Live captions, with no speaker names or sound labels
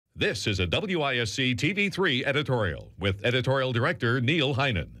This is a WISC TV3 editorial with editorial director Neil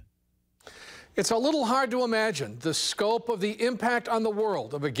Heinen. It's a little hard to imagine the scope of the impact on the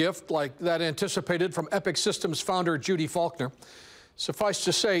world of a gift like that anticipated from Epic Systems founder Judy Faulkner. Suffice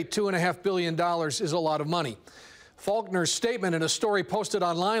to say, $2.5 billion is a lot of money. Faulkner's statement in a story posted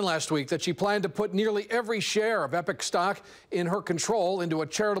online last week that she planned to put nearly every share of Epic stock in her control into a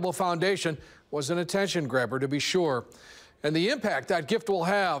charitable foundation was an attention grabber, to be sure. And the impact that gift will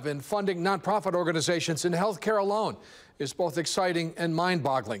have in funding nonprofit organizations in healthcare alone is both exciting and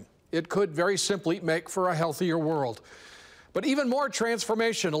mind-boggling. It could very simply make for a healthier world. But even more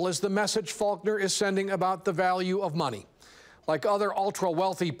transformational is the message Faulkner is sending about the value of money. Like other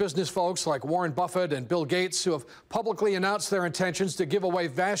ultra-wealthy business folks like Warren Buffett and Bill Gates who have publicly announced their intentions to give away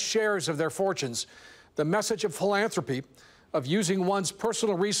vast shares of their fortunes, the message of philanthropy, of using one's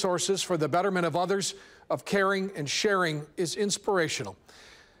personal resources for the betterment of others, of caring and sharing, is inspirational.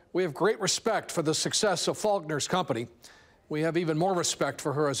 We have great respect for the success of Faulkner's company. We have even more respect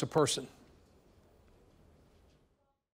for her as a person.